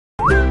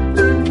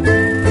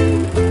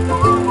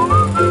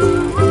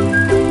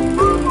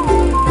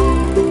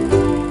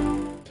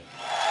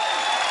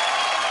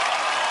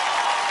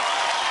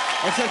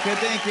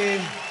कहते हैं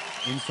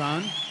कि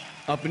इंसान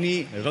अपनी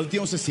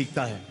गलतियों से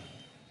सीखता है।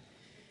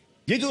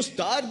 ये जो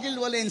स्टार गिल्ड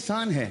वाले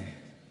इंसान हैं,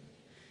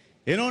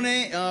 इन्होंने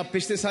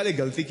पिछले साल एक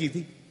गलती की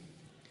थी।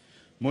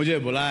 मुझे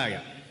बुलाया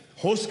गया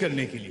होस्ट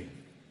करने के लिए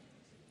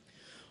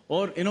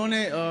और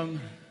इन्होंने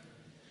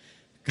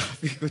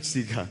काफी कुछ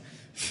सीखा।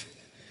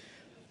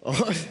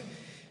 और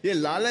ये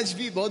लालच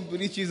भी बहुत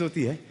बुरी चीज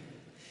होती है।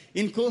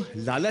 इनको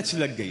लालच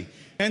लग गई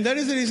and that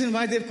is the reason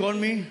why they have called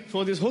me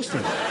for this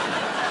hosting.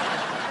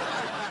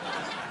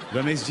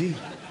 Ramesh ji,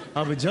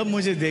 अब जब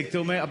मुझे देखते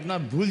हो मैं अपना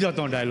भूल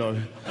जाता हूं dialogue.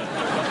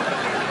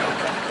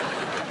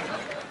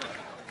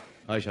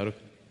 Hi Shahrukh,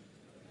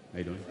 how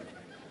you doing?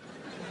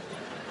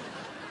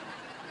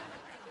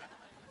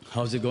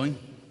 How's it going?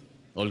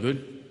 All good?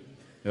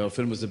 Your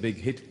film was a big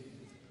hit.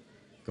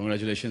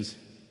 Congratulations.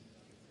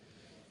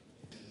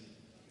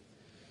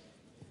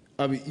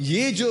 अब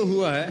ये जो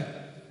हुआ है,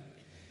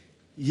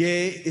 ये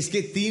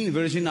इसके 3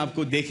 वर्जन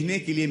आपको देखने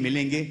के लिए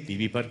मिलेंगे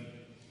टीवी पर।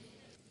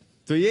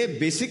 तो ये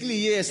बेसिकली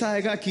ये ऐसा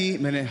आएगा कि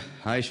मैंने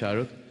हाय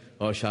शाहरुख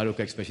और शाहरुख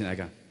का एक्सप्रेशन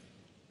आएगा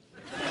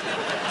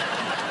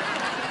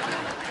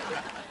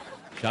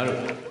शाहरुख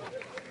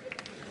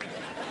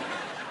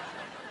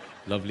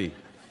लवली।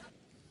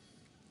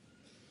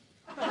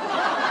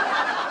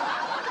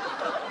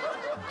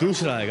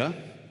 दूसरा आएगा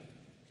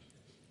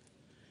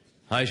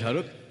हाय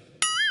Shahrukh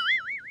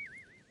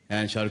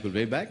and Shahrukh will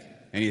wave back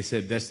and he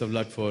said best of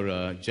luck for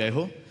Jai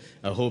Ho.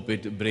 I hope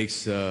it breaks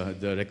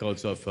the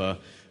records of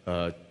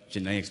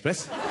Chennai Express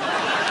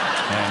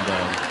and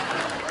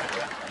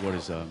what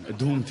is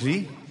Dhoom 3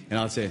 and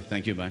I'll say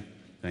thank you man,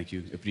 thank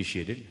you,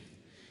 appreciate it.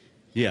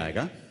 ये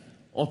आएगा।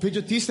 और फिर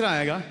जो तीसरा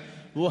आएगा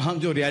वो हम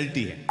जो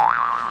रियलिटी है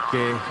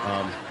कि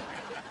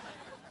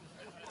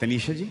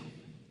तनीषा जी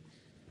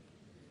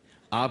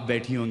आप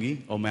बैठी होंगी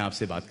और मैं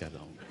आपसे बात कर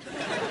रहा हूँ।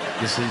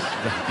 दिस इज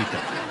द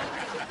हकीकत।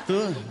 तो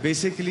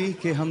बेसिकली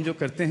कि हम जो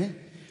करते हैं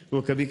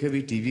वो कभी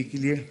कभी टीवी के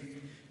लिए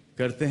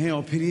करते हैं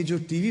और फिर ये जो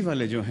टीवी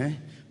वाले जो हैं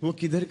वो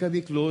किधर का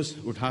भी क्लोज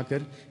उठाकर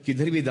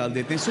किधर भी डाल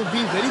देते हैं। सो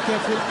बी वेरी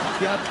केयरफुल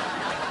कि आप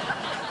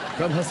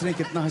कब हंस रहे हैं,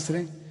 कितना हंस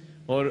रहे हैं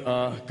और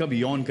कब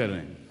यौन कर रहे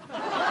हैं।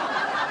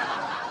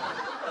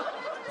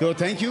 तो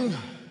थैंक यू।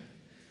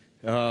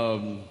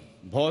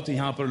 बहुत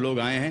यहाँ पर लोग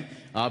आए हैं,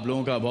 आप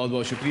लोगों का बहुत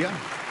बहुत शुक्रिया।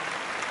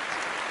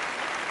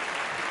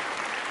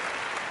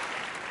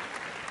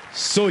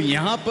 सो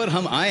यहां पर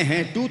हम आए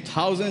हैं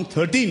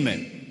 2013 में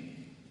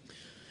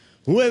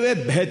हुए हुए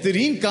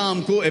बेहतरीन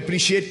काम को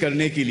अप्रिशिएट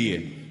करने के लिए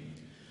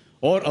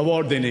और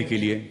अवार्ड देने के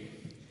लिए।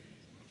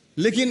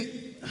 लेकिन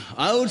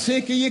आई वुड से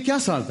कि ये क्या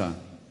साल था?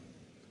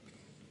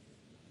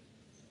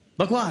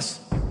 बकवास।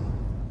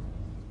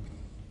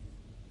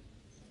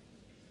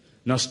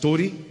 ना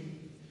स्टोरी,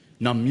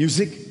 ना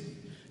म्यूजिक,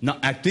 ना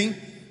एक्टिंग,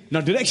 ना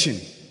direction.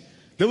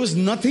 There was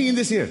nothing in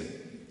this year.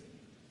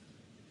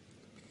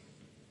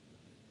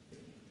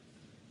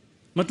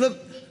 मतलब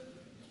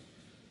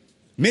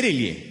मेरे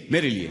लिए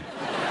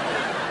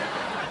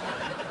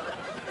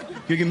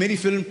क्योंकि मेरी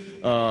फिल्म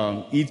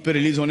ईद पे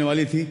रिलीज होने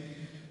वाली थी,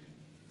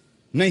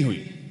 नहीं हुई।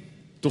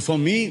 तो for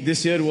me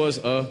this year was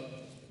a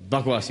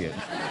बकवास ईयर।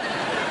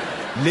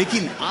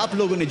 लेकिन आप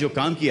लोगों ने जो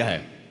काम किया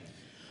है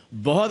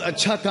बहुत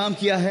अच्छा काम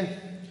किया है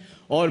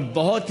और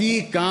बहुत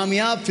ही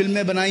कामयाब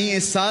फिल्में बनाई हैं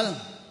इस साल।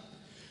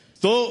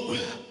 तो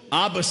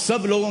आप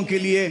सब लोगों के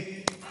लिए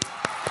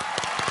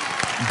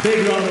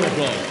big round of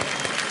applause.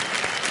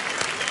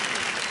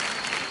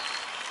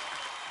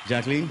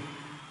 Jacqueline,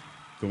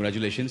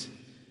 congratulations.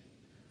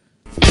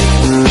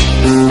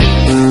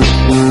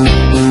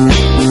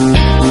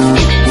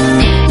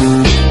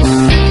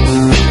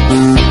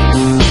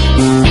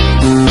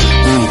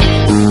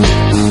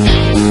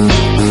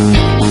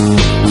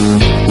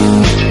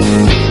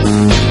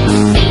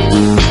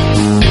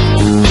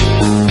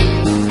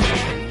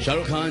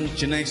 Shahrukh Khan,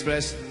 Chennai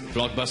Express,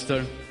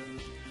 blockbuster.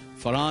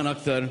 Farhan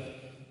Akhtar,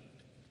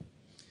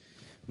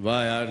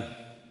 वाह यार,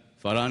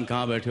 फरहान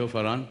कहाँ बैठे हो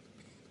फरहान?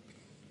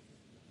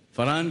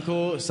 फरहान को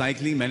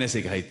साइकिलिंग मैंने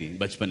सिखाई थी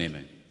बचपने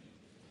में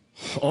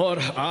और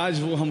आज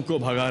वो हमको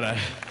भगा रहा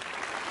है।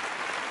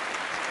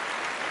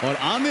 और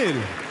आमिर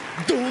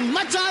धूम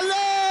मचा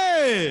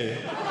ले।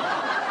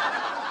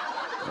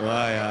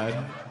 वाह यार,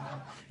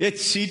 ये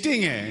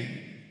चीटिंग है।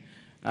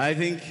 I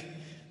think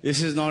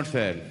this is not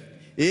fair.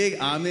 एक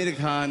आमिर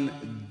खान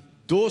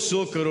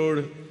 200 करोड़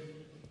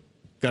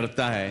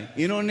करता है,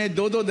 इन्होंने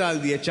 2 डाल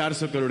दिए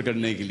 400 करोड़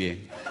करने के लिए।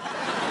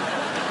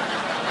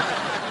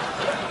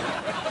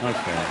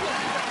 Okay.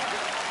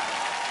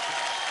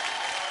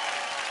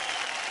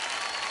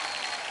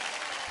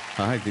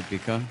 Hi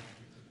Deepika.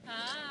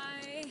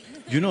 Hi.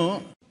 You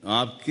know,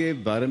 आपके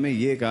बारे में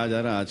ये कहा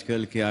जा रहा है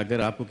आजकल कि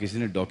अगर आपको किसी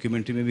ने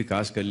डॉक्यूमेंट्री में भी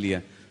कास्ट कर लिया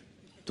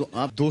तो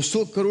आप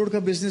 200 करोड़ का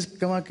बिजनेस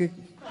कमा के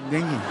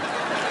देंगी।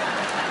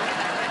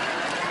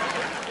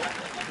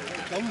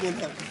 कम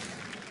बोला।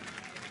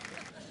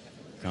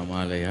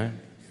 कमाल है यार,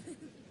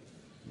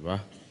 वाह।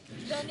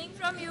 Learning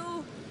from you.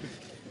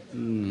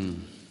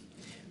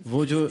 वो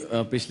जो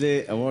पिछले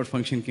अवार्ड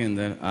फंक्शन के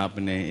अंदर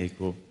आपने एक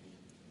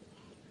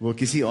वो वो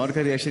किसी और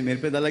का रिएक्शन मेरे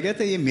पे डाला गया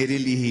था, ये मेरे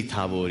लिए ही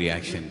था वो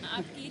रिएक्शन।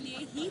 आपके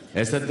लिए ही।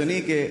 ऐसा तो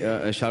नहीं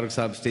कि शाहरुख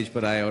साहब स्टेज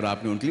पर आए और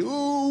आपने उनके लिए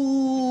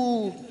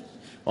ऊ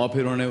और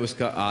फिर उन्होंने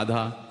उसका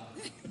आधा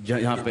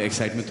जहाँ पे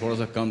एक्साइटमेंट थोड़ा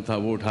सा कम था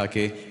वो उठा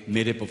के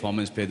मेरे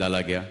परफॉर्मेंस पे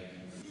डाला गया,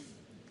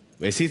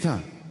 वैसे ही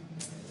था।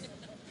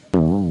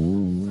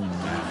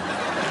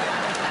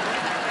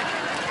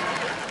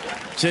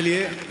 चलिए,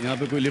 यहाँ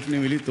पे कोई लिफ्ट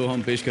नहीं मिली तो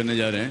हम पेश करने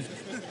जा रहे हैं।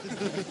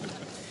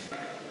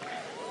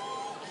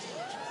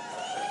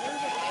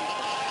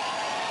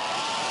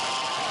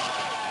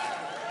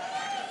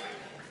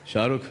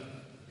 शाहरुख,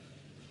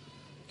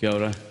 क्या हो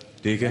रहा है?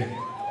 ठीक है,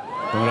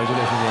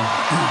 congratulation.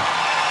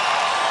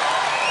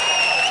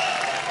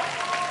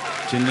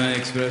 Chennai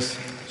express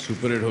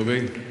super hit हो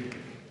गई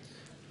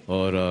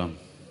और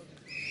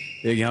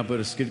एक यहाँ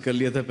पर स्किट कर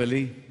लिया था पहले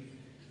ही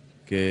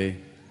कि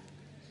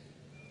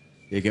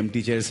एक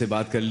एम्प्टी चेयर से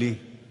बात कर ली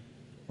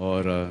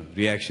और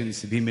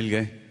रिएक्शंस भी मिल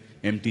गए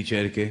एम्प्टी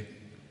चेयर के।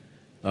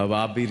 अब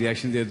आप भी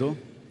रिएक्शन दे दो,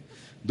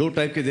 दो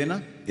टाइप के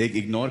देना, एक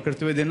इग्नोर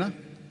करते हुए देना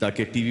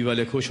ताकि टीवी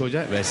वाले खुश हो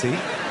जाए, वैसे ही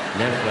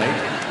लेफ्ट राइट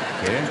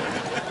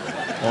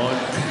और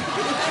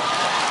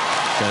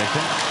करेक्ट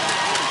है,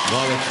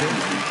 बहुत अच्छे।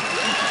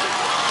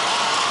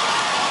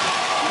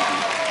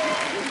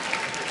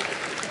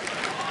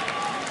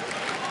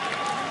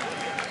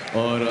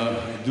 और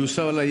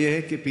दूसरा वाला ये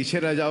है कि पीछे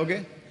रह जाओगे,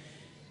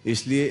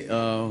 इसलिए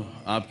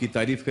आपकी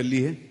तारीफ कर ली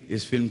है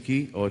इस फिल्म की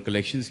और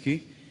कलेक्शंस की,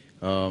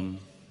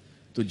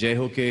 तो जय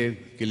हो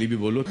के लिए भी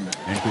बोलो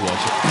एंड टू वॉच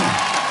इट।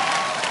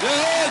 जय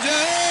हो, जय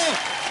हो।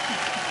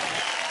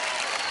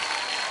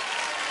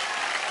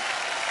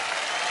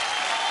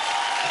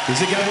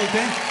 इसे क्या बोलते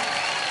हैं?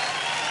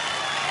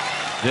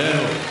 जय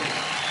हो।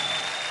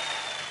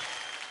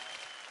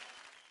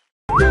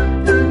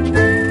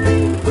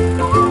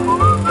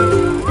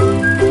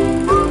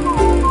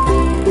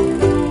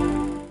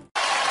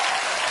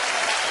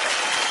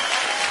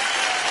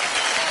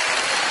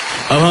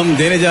 अब हम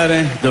देने जा रहे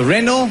हैं the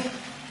Reno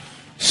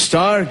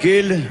star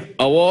guild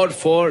award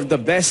for the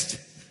best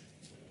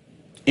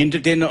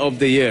entertainer of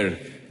the year,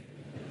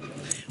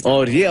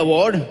 और ये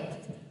अवार्ड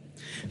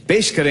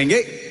पेश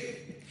करेंगे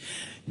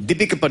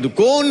दीपिका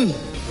पादुकोण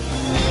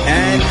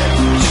एंड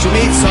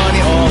सुमित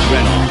सानी of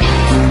Reno.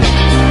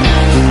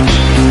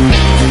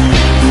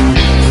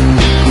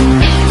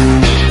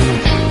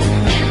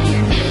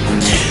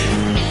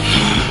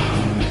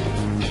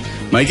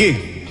 Mikey,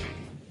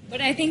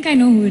 But I think I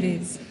know who it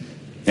is.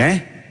 Eh?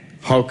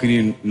 How can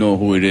you know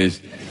who it is?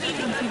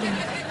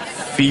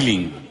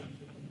 Feeling.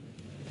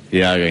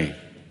 ये आ गई।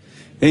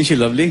 Isn't she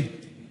lovely?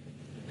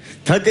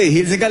 थक गई,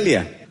 heels निकाल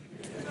लिया।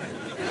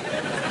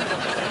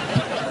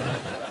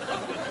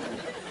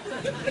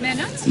 Can I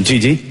announce? Ji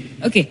ji.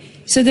 Okay.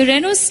 So the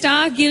Reno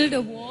Star Guild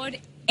Award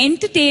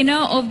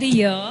Entertainer of the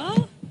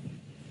Year.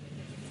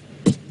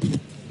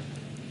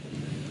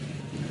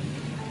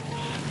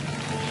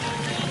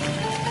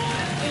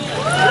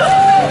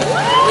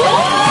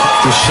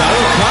 तो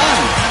Shahrukh Khan.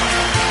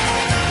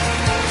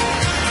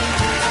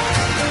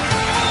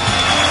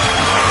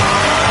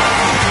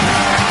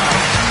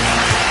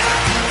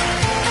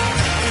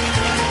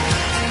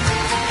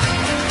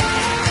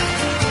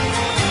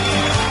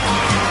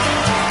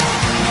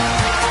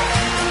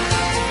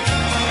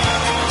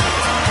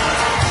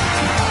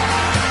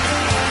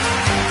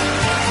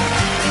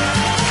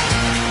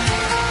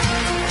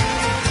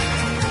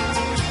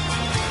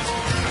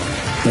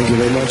 Thank you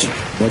very much.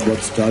 बहुत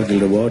Star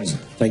Guild Awards.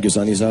 Thank you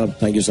Sani साहब.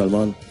 Thank you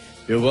Salman.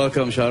 You're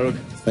welcome, Shahrukh.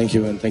 Thank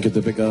you and thank you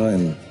Deepika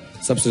and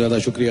सबसे ज़्यादा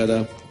शुक्रिया अदा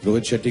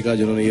रोहित शेट्टी का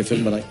जिन्होंने ये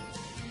फिल्म बनाई।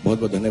 बहुत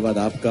बहुत धन्यवाद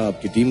आपका,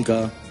 आपकी टीम का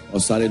और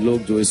सारे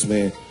लोग जो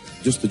इसमें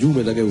जुस्तजू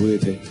में लगे हुए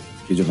थे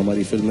कि जो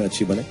हमारी फिल्में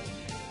अच्छी बने।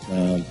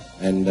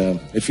 And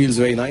it feels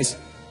very nice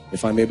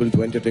if I'm able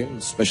to entertain,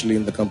 especially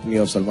in the company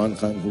of Salman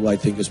Khan, who I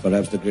think is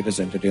perhaps the greatest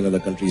entertainer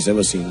the country's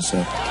ever seen. So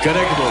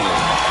Correct बोले,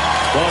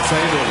 बहुत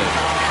सही बोले,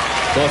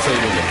 बहुत सही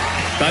बोले।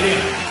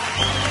 तालियां।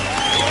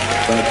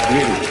 but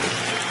really.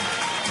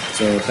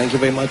 So thank you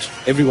very much,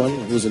 everyone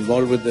who's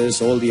involved with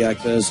this, all the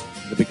actors,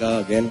 Deepika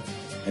again,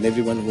 and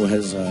everyone who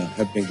has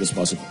helped make this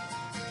possible.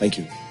 Thank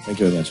you. Thank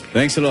you very much.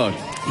 Thanks a lot.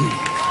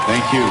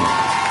 Thank you.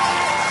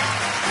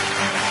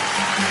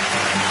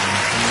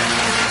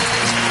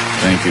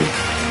 Thank you.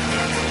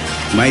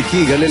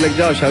 Mikey, गले लग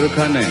जाओ, शाहरुख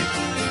खान है,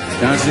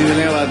 chance नहीं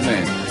मिलेगा बाद में।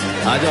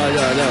 आ जाओ, आ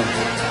जाओ, आ जाओ।